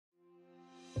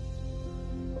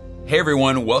Hey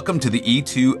everyone, welcome to the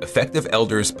E2 Effective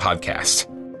Elders podcast.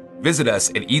 Visit us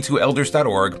at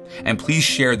e2elders.org and please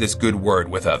share this good word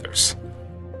with others.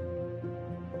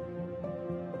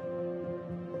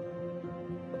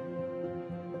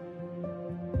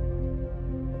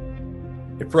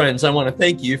 Friends, I want to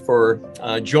thank you for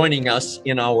joining us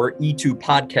in our E2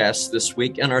 podcast this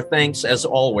week, and our thanks, as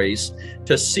always,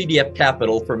 to CDF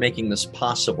Capital for making this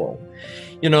possible.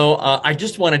 I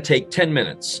just want to take 10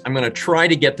 minutes. I'm going to try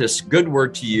to get this good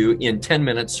word to you in 10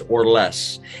 minutes or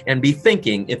less, and be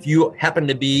thinking, if you happen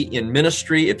to be in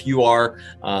ministry, if you are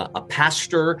a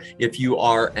pastor, if you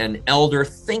are an elder,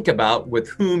 think about with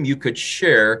whom you could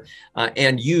share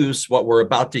and use what we're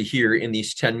about to hear in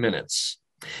these 10 minutes.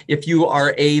 If you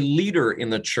are a leader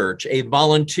in the church, a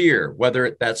volunteer,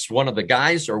 whether that's one of the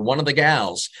guys or one of the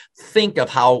gals, think of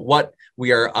how what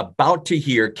we are about to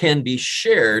hear can be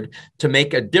shared to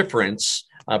make a difference,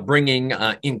 bringing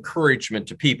encouragement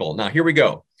to people. Now, here we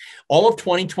go. All of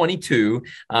 2022,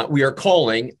 we are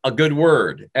calling a good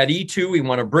word. At E2, we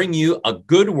want to bring you a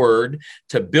good word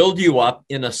to build you up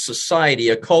in a society,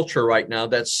 a culture right now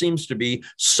that seems to be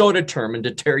so determined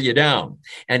to tear you down.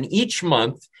 And each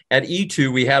month, at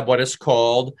E2, we have what is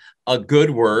called a good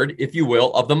word, if you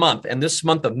will, of the month. And this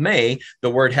month of May, the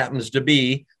word happens to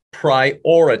be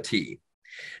priority.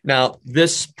 Now,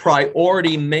 this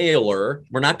priority mailer,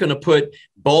 we're not going to put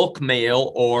bulk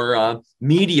mail or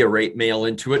media rate mail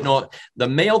into it. No, the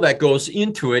mail that goes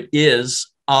into it is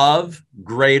of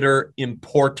greater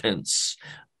importance,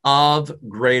 of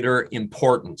greater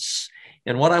importance.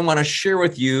 And what I want to share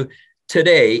with you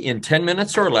today in 10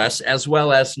 minutes or less, as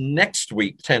well as next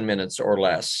week, 10 minutes or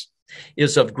less,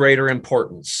 is of greater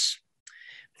importance.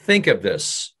 Think of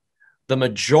this. The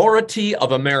majority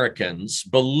of Americans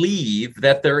believe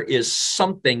that there is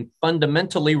something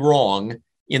fundamentally wrong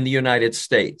in the United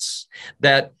States,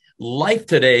 that life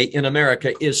today in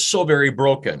America is so very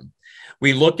broken.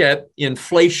 We look at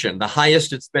inflation, the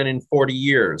highest it's been in 40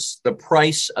 years, the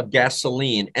price of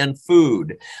gasoline and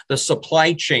food. The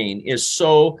supply chain is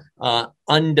so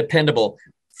undependable.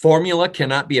 Formula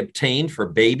cannot be obtained for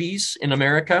babies in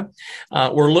America.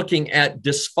 We're looking at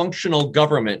dysfunctional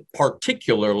government,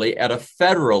 particularly at a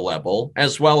federal level,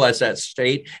 as well as at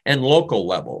state and local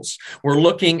levels. We're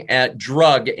looking at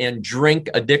drug and drink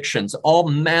addictions, all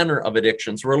manner of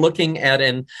addictions. We're looking at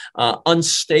an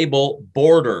unstable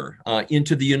border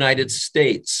into the United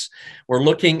States. We're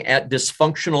looking at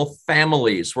dysfunctional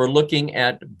families. We're looking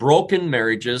at broken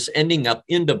marriages ending up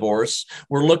in divorce.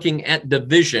 We're looking at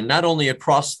division, not only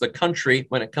across the country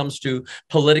when it comes to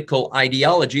political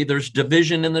ideology, there's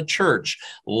division in the church.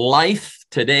 Life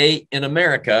today in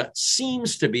America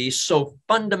seems to be so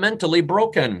fundamentally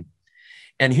broken.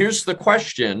 And here's the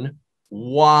question,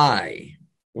 why?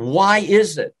 Why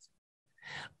is it?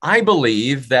 I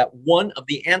believe that one of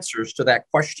the answers to that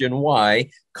question, why,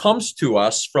 comes to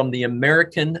us from the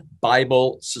American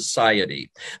Bible Society.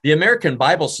 The American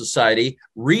Bible Society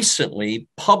recently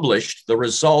published the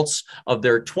results of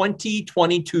their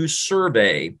 2022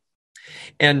 survey.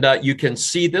 And you can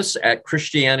see this at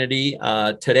Christianity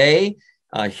Today.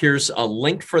 Here's a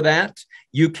link for that.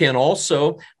 You can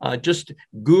also just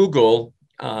Google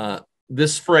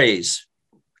this phrase,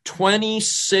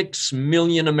 26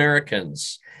 million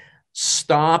Americans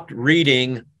stopped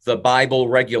reading the Bible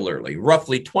regularly.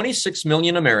 Roughly 26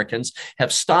 million Americans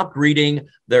have stopped reading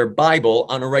their Bible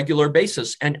on a regular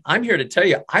basis. And I'm here to tell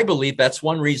you, I believe that's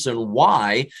one reason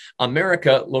why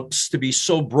America looks to be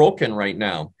so broken right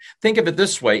now. Think of it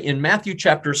this way. In Matthew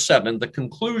chapter 7, the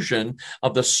conclusion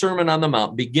of the Sermon on the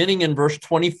Mount, beginning in verse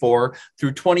 24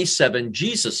 through 27,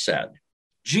 Jesus said,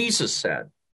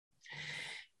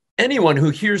 anyone who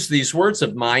hears these words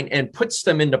of mine and puts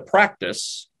them into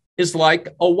practice is like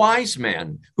a wise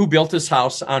man who built his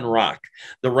house on rock.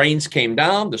 The rains came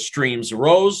down, the streams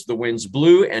rose, the winds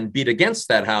blew and beat against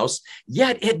that house,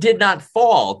 yet it did not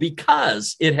fall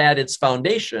because it had its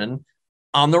foundation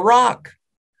on the rock.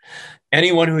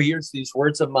 Anyone who hears these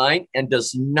words of mine and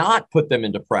does not put them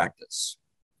into practice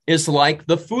is like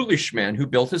the foolish man who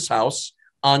built his house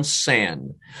on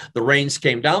sand. The rains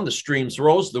came down, the streams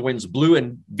rose, the winds blew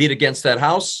and beat against that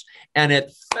house, and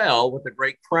it fell with a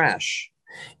great crash.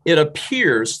 It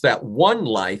appears that one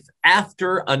life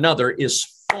after another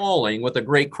is falling with a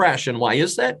great crash. And why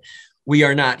is that? We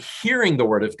are not hearing the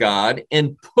word of God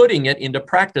and putting it into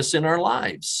practice in our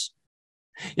lives.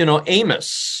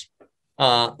 Amos,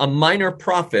 a minor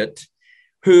prophet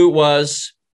who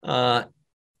was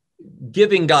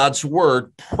giving God's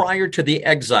word prior to the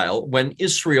exile when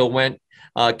Israel went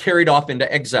carried off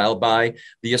into exile by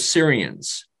the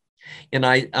Assyrians. In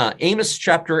Amos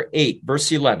chapter 8, verse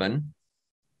 11,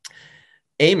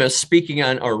 Amos, speaking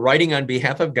on or writing on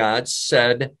behalf of God,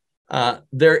 said,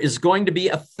 there is going to be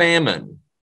a famine,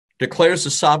 declares the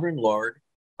sovereign Lord,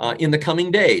 in the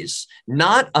coming days.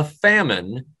 Not a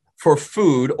famine for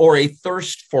food or a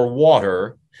thirst for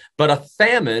water, but a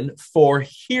famine for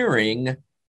hearing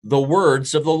the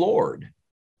words of the Lord.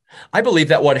 I believe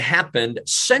that what happened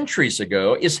centuries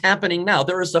ago is happening now.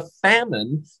 There is a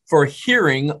famine for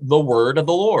hearing the word of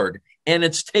the Lord, and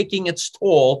it's taking its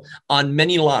toll on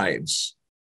many lives.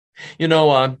 You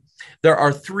know, there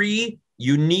are three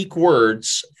unique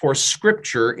words for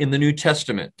scripture in the New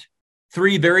Testament.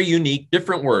 Three very unique,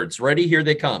 different words. Ready? Here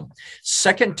they come.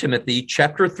 2 Timothy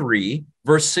chapter 3,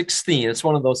 verse 16. It's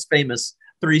one of those famous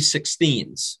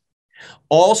 3:16s.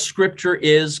 All scripture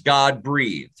is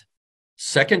God-breathed.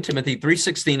 2 Timothy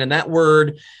 3:16, and that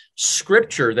word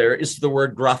scripture there is the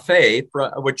word graphe,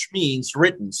 which means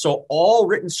written. So all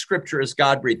written scripture is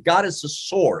God-breathed. God is the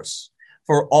source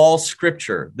for all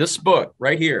scripture. This book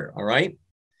right here, all right?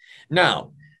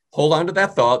 Now, hold on to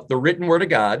that thought, the written word of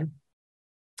God.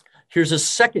 Here's a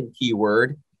second key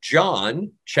word,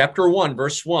 John chapter 1,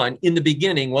 verse 1. In the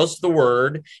beginning was the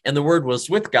Word, and the Word was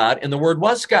with God, and the Word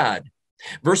was God.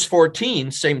 Verse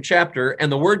 14, same chapter,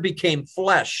 and the Word became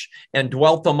flesh and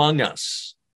dwelt among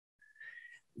us.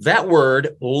 That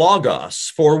word,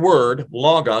 logos, for word,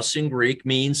 logos in Greek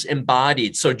means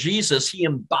embodied. So Jesus, he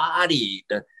embodied.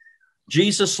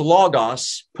 Jesus,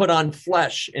 logos, put on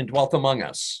flesh and dwelt among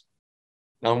us.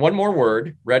 Now, one more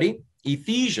word. Ready?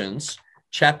 Ephesians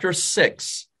chapter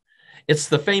 6. It's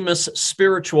the famous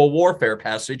spiritual warfare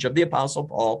passage of the Apostle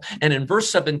Paul. And in verse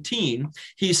 17,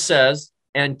 he says,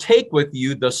 and take with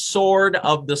you the sword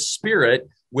of the Spirit,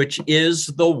 which is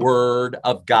the word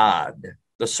of God.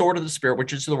 The sword of the Spirit,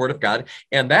 which is the word of God.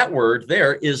 And that word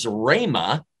there is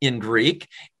rhema in Greek,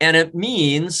 and it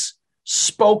means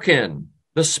spoken,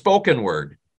 the spoken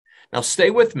word. Now stay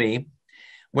with me.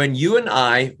 When you and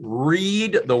I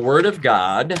read the word of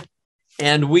God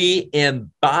and we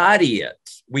embody it,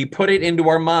 we put it into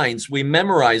our minds, we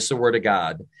memorize the word of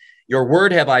God. Your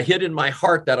word have I hid in my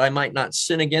heart that I might not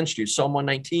sin against you, Psalm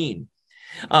 119.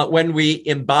 When we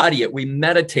embody it, we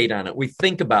meditate on it, we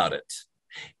think about it,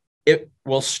 it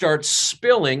will start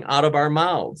spilling out of our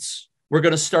mouths. We're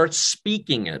going to start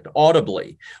speaking it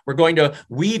audibly. We're going to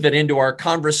weave it into our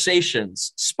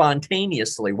conversations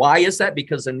spontaneously. Why is that?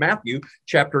 Because in Matthew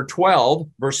chapter 12,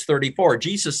 verse 34,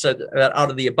 Jesus said that out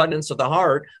of the abundance of the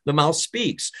heart, the mouth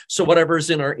speaks. So whatever's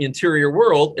in our interior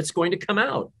world, it's going to come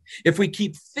out. If we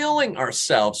keep filling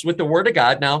ourselves with the word of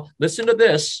God, now listen to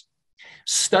this.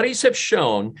 Studies have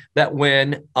shown that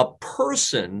when a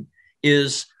person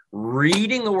is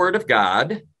reading the word of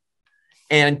God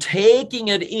and taking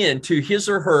it into his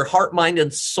or her heart, mind,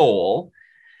 and soul,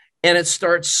 and it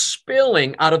starts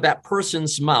spilling out of that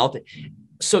person's mouth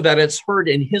so that it's heard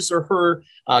in his or her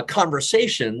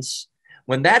conversations,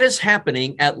 when that is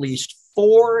happening at least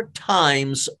 4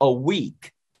 times a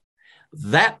week,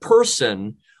 that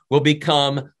person will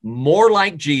become more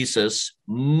like Jesus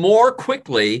more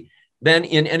quickly than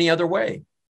in any other way.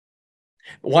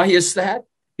 Why is that?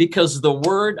 Because the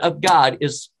word of God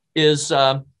is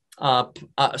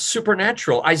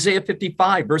supernatural. Isaiah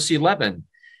 55, verse 11,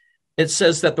 it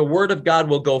says that the word of God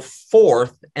will go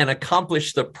forth and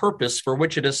accomplish the purpose for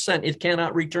which it is sent. It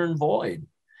cannot return void.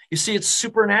 You see, it's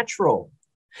supernatural.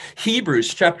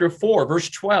 Hebrews chapter 4, verse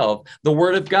 12, the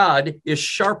word of God is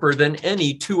sharper than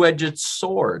any two-edged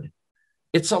sword.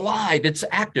 It's alive, it's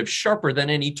active, sharper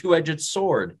than any two-edged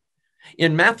sword.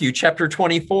 In Matthew chapter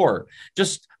 24,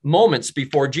 just moments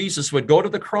before Jesus would go to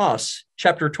the cross,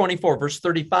 chapter 24, verse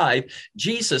 35,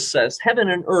 Jesus says, heaven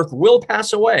and earth will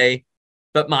pass away,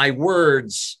 but my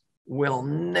words will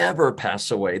never pass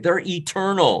away. They're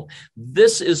eternal.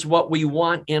 This is what we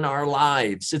want in our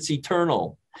lives. It's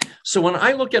eternal. So when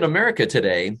I look at America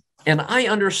today, and I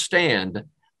understand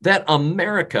that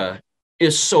America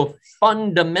is so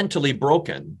fundamentally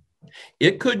broken,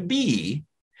 it could be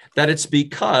that it's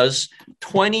because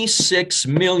 26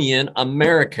 million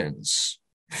Americans,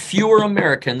 fewer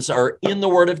Americans, are in the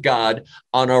Word of God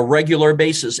on a regular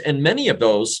basis. And many of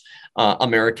those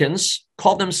Americans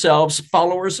call themselves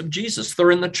followers of Jesus.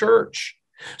 They're in the church.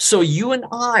 So you and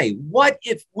I, what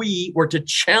if we were to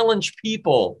challenge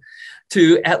people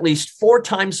to at least 4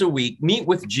 times a week meet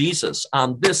with Jesus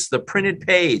on this, the printed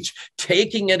page,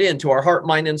 taking it into our heart,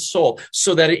 mind, and soul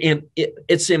so that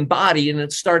it's embodied and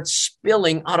it starts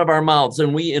spilling out of our mouths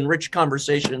and we enrich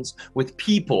conversations with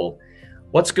people?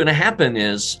 What's going to happen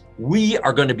is we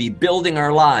are going to be building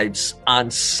our lives on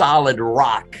solid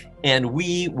rock, and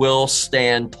we will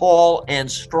stand tall and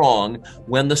strong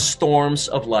when the storms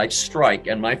of life strike.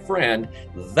 And my friend,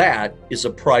 that is a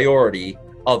priority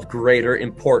of greater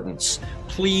importance.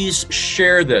 Please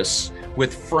share this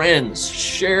with friends.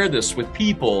 Share this with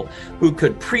people who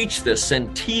could preach this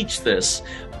and teach this.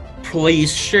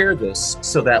 Please share this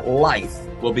so that life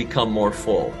will become more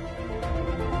full.